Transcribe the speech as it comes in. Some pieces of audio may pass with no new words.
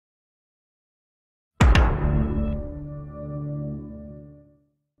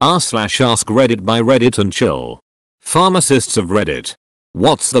r/Askreddit by Reddit and chill. Pharmacists of Reddit.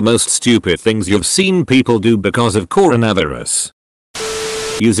 What's the most stupid things you've seen people do because of coronavirus?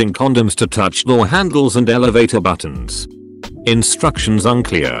 Using condoms to touch door handles and elevator buttons. Instructions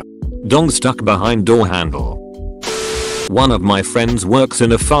unclear. Dong stuck behind door handle. One of my friends works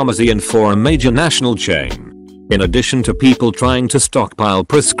in a pharmacy and for a major national chain. In addition to people trying to stockpile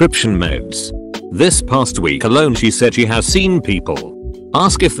prescription meds. This past week alone she said she has seen people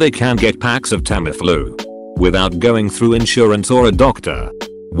ask if they can get packs of Tamiflu without going through insurance or a doctor,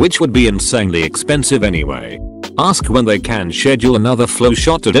 which would be insanely expensive anyway. Ask when they can schedule another flu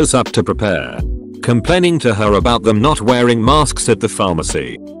shot to dose up to prepare. Complaining to her about them not wearing masks at the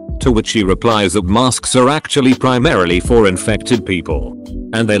pharmacy. To which she replies that masks are actually primarily for infected people.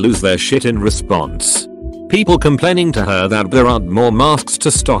 And they lose their shit in response. People complaining to her that there aren't more masks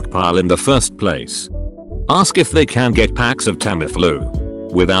to stockpile in the first place. Ask if they can get packs of Tamiflu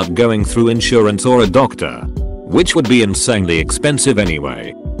without going through insurance or a doctor, which would be insanely expensive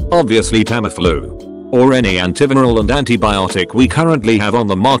anyway. Obviously Tamiflu or any antiviral and antibiotic we currently have on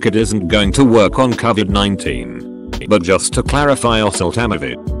the market isn't going to work on COVID-19. But just to clarify,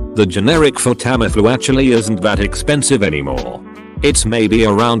 oseltamivir, the generic for Tamiflu, actually isn't that expensive anymore. It's maybe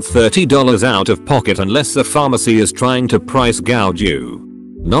around $30 out of pocket unless the pharmacy is trying to price gouge you.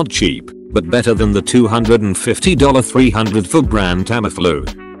 Not cheap, but better than the $250 $300 for brand Tamiflu.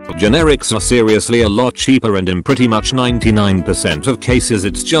 Generics are seriously a lot cheaper, and in pretty much 99% of cases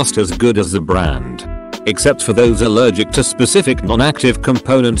it's just as good as the brand. Except for those allergic to specific non-active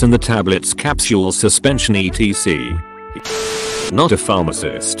components in the tablets, capsules, suspension, etc. Not a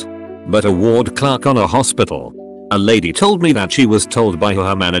pharmacist, but a ward clerk on a hospital. A lady told me that she was told by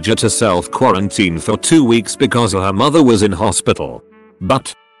her manager to self-quarantine for 2 weeks because her mother was in hospital.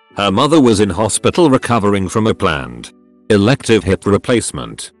 But her mother was in hospital recovering from a planned elective hip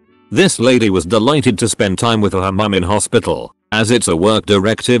replacement. This lady was delighted to spend time with her mum in hospital, as it's a work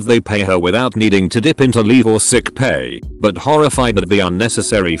directive they pay her without needing to dip into leave or sick pay, but horrified at the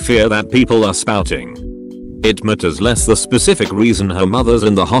unnecessary fear that people are spouting. It matters less the specific reason her mother's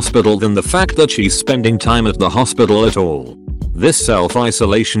in the hospital than the fact that she's spending time at the hospital at all. This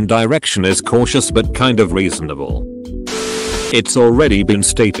self-isolation direction is cautious but kind of reasonable. It's already been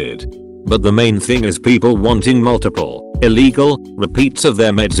stated. But the main thing is people wanting multiple, illegal, repeats of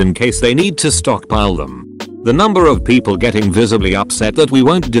their meds in case they need to stockpile them. The number of people getting visibly upset that we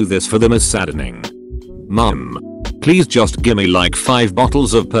won't do this for them is saddening. Mum, please just gimme like 5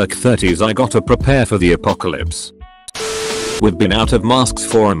 bottles of Perk 30s, I gotta prepare for the apocalypse. We've been out of masks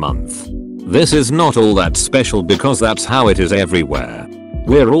for a month. This is not all that special because that's how it is everywhere.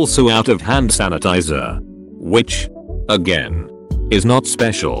 We're also out of hand sanitizer. Which, again, is not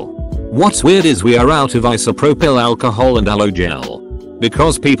special. What's weird is we are out of isopropyl alcohol and aloe gel.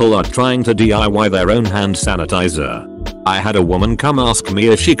 Because people are trying to DIY their own hand sanitizer. I had a woman come ask me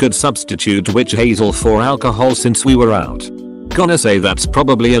if she could substitute witch hazel for alcohol since we were out. Gonna say that's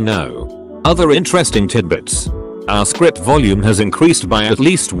probably a no. Other interesting tidbits. Our script volume has increased by at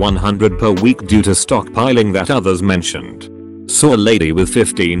least 100 per week due to stockpiling that others mentioned. Saw a lady with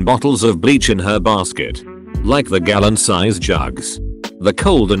 15 bottles of bleach in her basket. Like the gallon-size jugs. The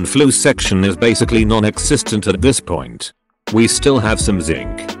cold and flu section is basically non-existent at this point. We still have some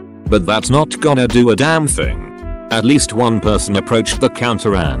zinc. But that's not gonna do a damn thing. At least one person approached the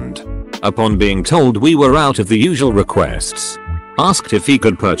counter and, upon being told we were out of the usual requests, asked if he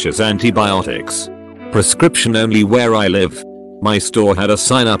could purchase antibiotics. Prescription only where I live. My store had a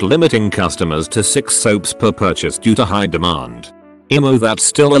sign out limiting customers to 6 soaps per purchase due to high demand. Emo, that's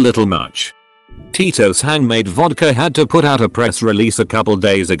still a little much. Tito's handmade vodka had to put out a press release a couple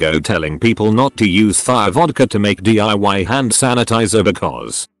days ago telling people not to use fire vodka to make DIY hand sanitizer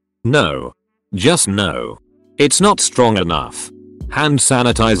because no. Just no. It's not strong enough. Hand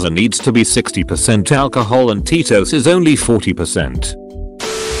sanitizer needs to be 60% alcohol and Tito's is only 40%.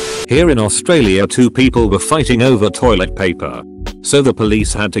 Here in Australia 2 people were fighting over toilet paper. So the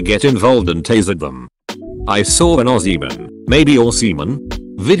police had to get involved and tasered them. I saw an Aussieman, maybe Aussieman,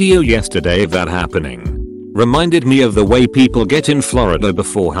 video yesterday of that happening. Reminded me of the way people get in Florida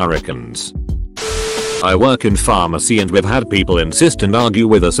before hurricanes. I work in pharmacy and we've had people insist and argue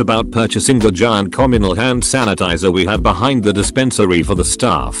with us about purchasing the giant communal hand sanitizer we have behind the dispensary for the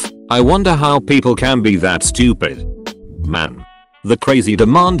staff. I wonder how people can be that stupid. Man. The crazy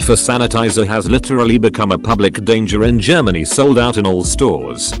demand for sanitizer has literally become a public danger in Germany, sold out in all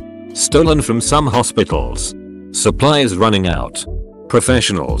stores. Stolen from some hospitals. Supplies running out.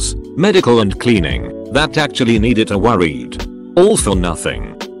 Professionals, medical and cleaning, that actually need it are worried. All for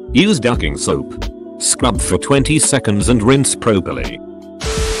nothing. Use ducking soap. Scrub for 20 seconds and rinse properly.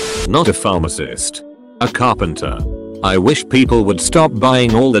 Not a pharmacist. A carpenter. I wish people would stop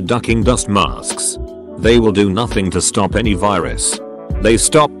buying all the ducking dust masks. They will do nothing to stop any virus. They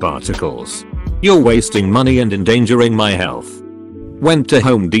stop particles. You're wasting money and endangering my health. Went to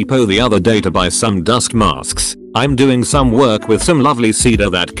Home Depot the other day to buy some dust masks. I'm doing some work with some lovely cedar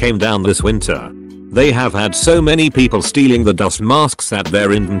that came down this winter. They have had so many people stealing the dust masks that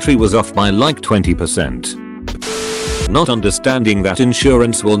their inventory was off by like 20%. Not understanding that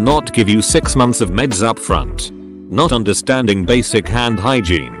insurance will not give you 6 months of meds up front. Not understanding basic hand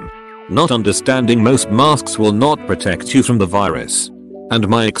hygiene. Not understanding most masks will not protect you from the virus. And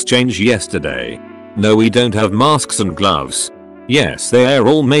my exchange yesterday. No, we don't have masks and gloves. Yes, they are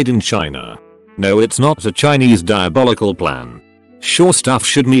all made in China. No, it's not a Chinese diabolical plan. Sure, stuff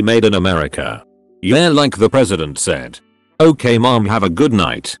should be made in America. Yeah, like the president said. Okay mom, have a good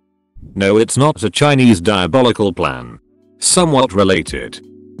night. No, it's not a Chinese diabolical plan. Somewhat related.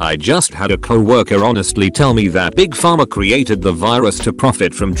 I just had a co-worker honestly tell me that Big Pharma created the virus to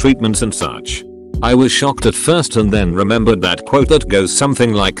profit from treatments and such. I was shocked at first and then remembered that quote that goes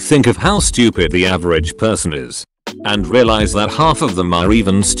something like, think of how stupid the average person is. And realize that half of them are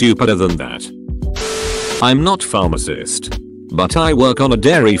even stupider than that. I'm not pharmacist. But I work on a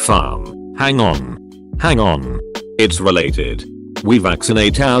dairy farm. Hang on. It's related. We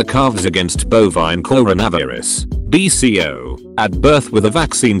vaccinate our calves against bovine coronavirus, BCO, at birth with a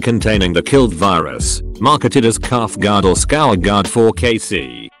vaccine containing the killed virus, marketed as Calf Guard or Scour Guard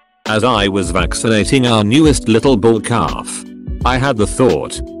 4KC. As I was vaccinating our newest little bull calf, I had the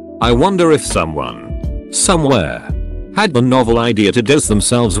thought, I wonder if someone, somewhere, had the novel idea to dose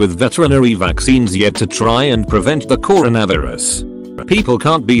themselves with veterinary vaccines yet to try and prevent the coronavirus. People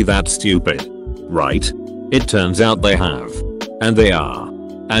can't be that stupid. Right? It turns out they have. And they are.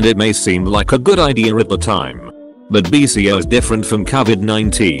 And it may seem like a good idea at the time. But BCO is different from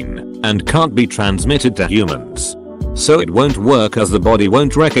COVID-19 and can't be transmitted to humans. So it won't work as the body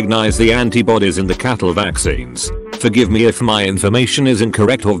won't recognize the antibodies in the cattle vaccines. Forgive me if my information is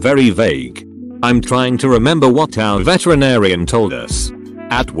incorrect or very vague. I'm trying to remember what our veterinarian told us.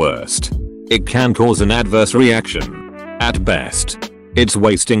 At worst, it can cause an adverse reaction. At best, it's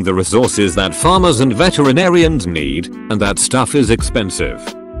wasting the resources that farmers and veterinarians need, and that stuff is expensive.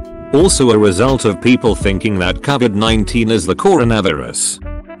 Also a result of people thinking that COVID-19 is the coronavirus.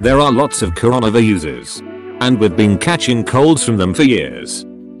 There are lots of coronaviruses. And we've been catching colds from them for years.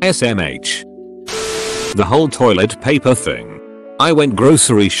 SMH. The whole toilet paper thing. I went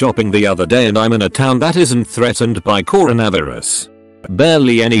grocery shopping the other day and I'm in a town that isn't threatened by coronavirus.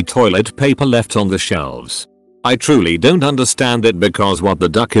 Barely any toilet paper left on the shelves. I truly don't understand it because what the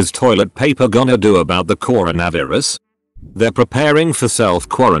duck is toilet paper gonna do about the coronavirus? They're preparing for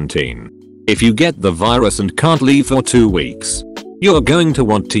self-quarantine. If you get the virus and can't leave for 2 weeks, you're going to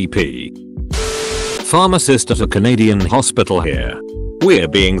want TP. Pharmacist at a Canadian hospital here. We're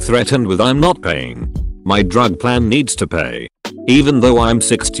being threatened with I'm not paying. My drug plan needs to pay. Even though I'm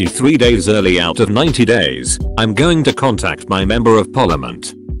 63 days early out of 90 days, I'm going to contact my member of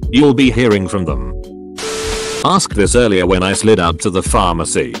parliament. You'll be hearing from them. Asked this earlier when I slid out to the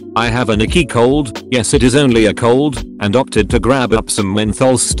pharmacy. I have an icky cold, yes it is only a cold, and opted to grab up some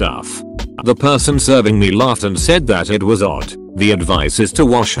menthol stuff. The person serving me laughed and said that it was odd. The advice is to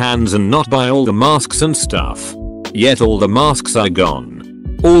wash hands and not buy all the masks and stuff. Yet all the masks are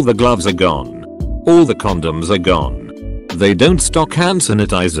gone. All the gloves are gone. All the condoms are gone. They don't stock hand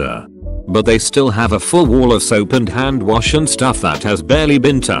sanitizer. But they still have a full wall of soap and hand wash and stuff that has barely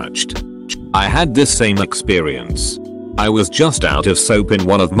been touched. I had this same experience. I was just out of soap in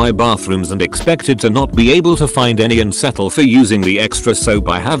one of my bathrooms and expected to not be able to find any and settle for using the extra soap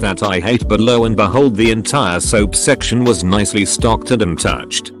I have that I hate, but lo and behold the entire soap section was nicely stocked and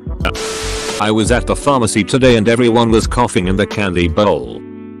untouched. I was at the pharmacy today and everyone was coughing in the candy bowl.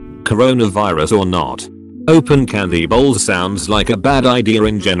 Coronavirus or not, open candy bowls sounds like a bad idea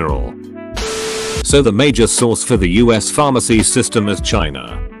in general. So the major source for the US pharmacy system is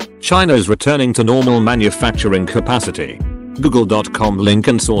China. China is returning to normal manufacturing capacity. Google.com link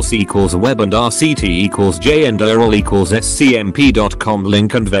and source equals web and RCT equals J and URL equals scmp.com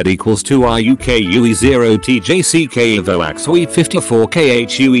link and ved equals 2RUKUE0TJCK evoax 54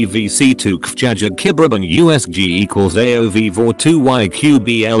 KHUEVC2 kfjajag kibraban USG equals AOV vor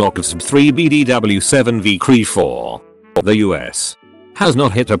 2YQBL oxb 3 BDW7 V 4. The US has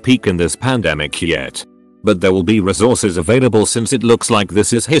not hit a peak in this pandemic yet. But there will be resources available since it looks like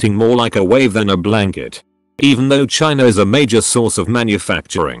this is hitting more like a wave than a blanket. Even though China is a major source of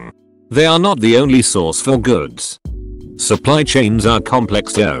manufacturing, they are not the only source for goods. Supply chains are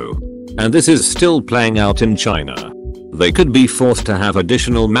complex though. And this is still playing out in China. They could be forced to have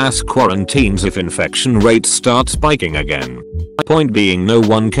additional mass quarantines if infection rates start spiking again. Point being, no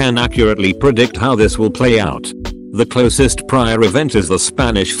one can accurately predict how this will play out. The closest prior event is the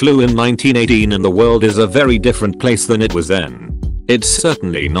Spanish flu in 1918, and the world is a very different place than it was then. It's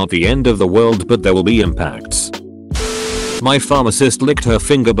certainly not the end of the world, but there will be impacts. My pharmacist licked her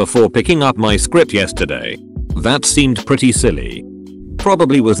finger before picking up my script yesterday. That seemed pretty silly.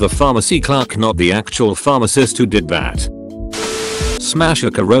 Probably was the pharmacy clerk, not the actual pharmacist, who did that. Smash a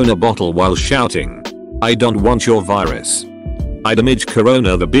Corona bottle while shouting, "I don't want your virus." I'd image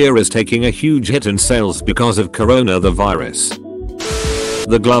Corona the beer is taking a huge hit in sales because of Corona the virus.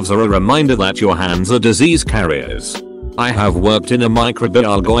 The gloves are a reminder that your hands are disease carriers. I have worked in a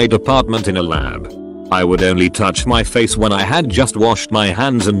microbiology department in a lab. I would only touch my face when I had just washed my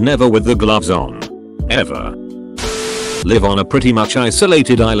hands and never with the gloves on. Ever. Live on a pretty much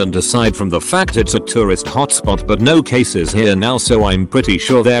isolated island aside from the fact it's a tourist hotspot, but no cases here now, so I'm pretty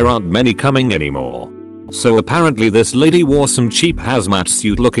sure there aren't many coming anymore. So apparently this lady wore some cheap hazmat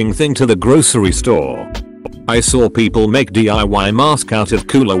suit looking thing to the grocery store. I saw people make DIY masks out of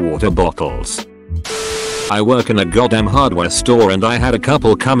cooler water bottles. I work in a goddamn hardware store and I had a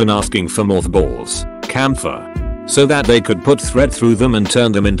couple come in asking for mothballs, camphor, so that they could put thread through them and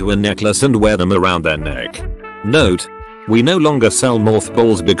turn them into a necklace and wear them around their neck. Note: we no longer sell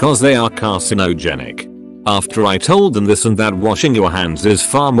mothballs because they are carcinogenic. After I told them this and that washing your hands is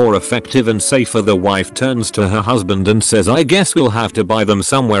far more effective and safer, the wife turns to her husband and says, "I guess we'll have to buy them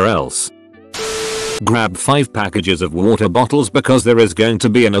somewhere else." Grab 5 packages of water bottles because there is going to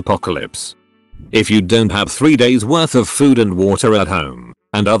be an apocalypse. If you don't have 3 days worth of food and water at home,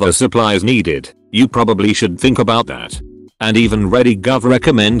 and other supplies needed, you probably should think about that. And even ReadyGov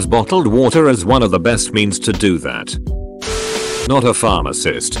recommends bottled water as one of the best means to do that. Not a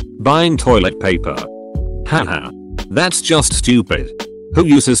pharmacist, buying toilet paper. Haha. That's just stupid. Who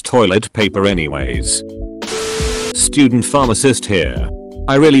uses toilet paper anyways? Student pharmacist here.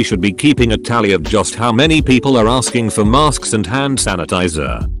 I really should be keeping a tally of just how many people are asking for masks and hand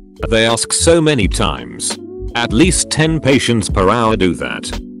sanitizer. They ask so many times. At least 10 patients per hour do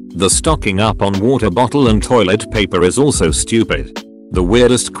that. The stocking up on water bottle and toilet paper is also stupid. The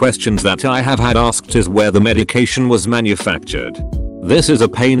weirdest questions that I have had asked is where the medication was manufactured. This is a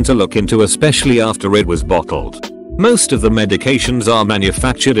pain to look into, especially after it was bottled. Most of the medications are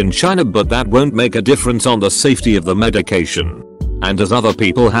manufactured in China, but that won't make a difference on the safety of the medication. And as other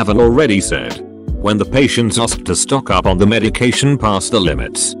people have already said, when the patients ask to stock up on the medication past the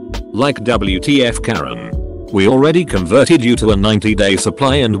limits, like WTF Karen, we already converted you to a 90-day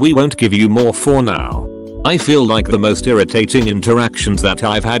supply and we won't give you more for now. I feel like the most irritating interactions that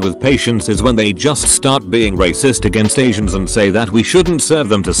I've had with patients is when they just start being racist against Asians and say that we shouldn't serve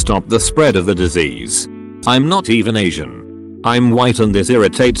them to stop the spread of the disease. I'm not even Asian. I'm white and this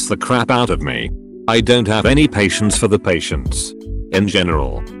irritates the crap out of me. I don't have any patience for the patients. In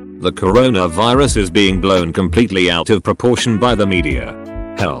general, the coronavirus is being blown completely out of proportion by the media.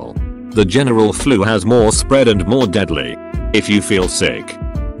 Hell, the general flu has more spread and more deadly. If you feel sick,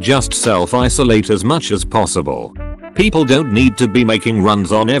 just self-isolate as much as possible. People don't need to be making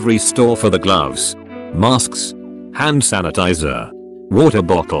runs on every store for the gloves, masks, hand sanitizer, water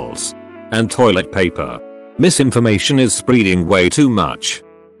bottles, and toilet paper. Misinformation is spreading way too much.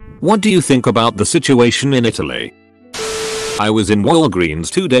 What do you think about the situation in Italy? I was in Walgreens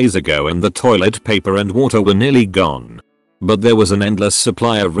 2 days ago and the toilet paper and water were nearly gone. But there was an endless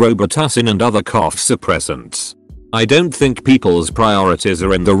supply of Robitussin and other cough suppressants. I don't think people's priorities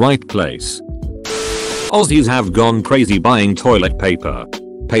are in the right place. Aussies have gone crazy buying toilet paper,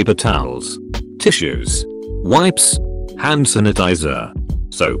 paper towels, tissues, wipes, hand sanitizer,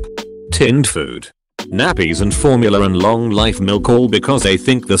 soap, tinned food, nappies and formula and long life milk, all because they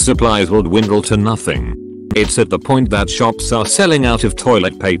think the supplies will dwindle to nothing. It's at the point that shops are selling out of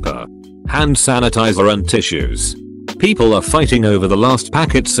toilet paper, hand sanitizer and tissues. People are fighting over the last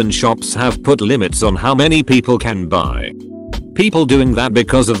packets and shops have put limits on how many people can buy. People doing that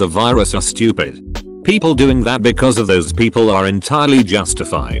because of the virus are stupid. People doing that because of those people are entirely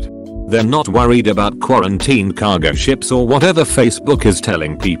justified. They're not worried about quarantined cargo ships or whatever Facebook is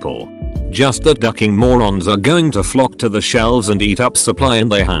telling people. Just that ducking morons are going to flock to the shelves and eat up supply,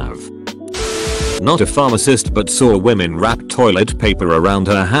 and they have. Not a pharmacist, but saw women wrap toilet paper around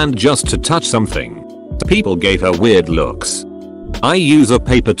her hand just to touch something. People gave her weird looks. I use a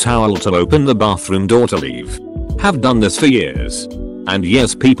paper towel to open the bathroom door to leave. Have done this for years. And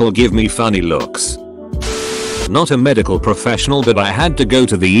yes, people give me funny looks. Not a medical professional, but I had to go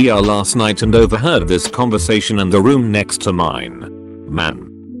to the ER last night and overheard this conversation in the room next to mine.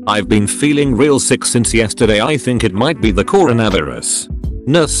 Man. I've been feeling real sick since yesterday. I think it might be the coronavirus.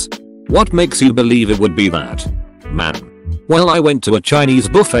 Nurse. What makes you believe it would be that? Man. Well, I went to a Chinese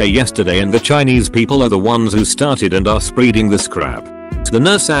buffet yesterday and the Chinese people are the ones who started and are spreading this crap. The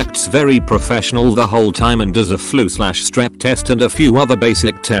nurse acts very professional the whole time and does a flu/strep test and a few other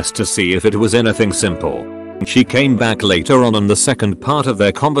basic tests to see if it was anything simple. She came back later on and the second part of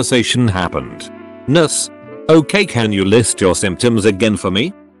their conversation happened. Nurse. Okay, can you list your symptoms again for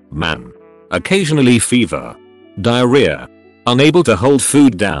me? Man. Occasionally fever. Diarrhea. Unable to hold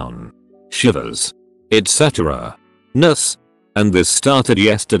food down. Shivers. Etc. Nurse. And this started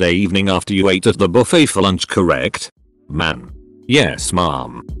yesterday evening after you ate at the buffet for lunch, correct? Man. Yes,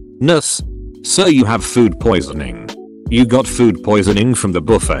 ma'am. Nurse. So you have food poisoning. You got food poisoning from the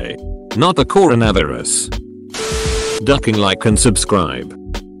buffet, not the coronavirus. Ducking like and subscribe.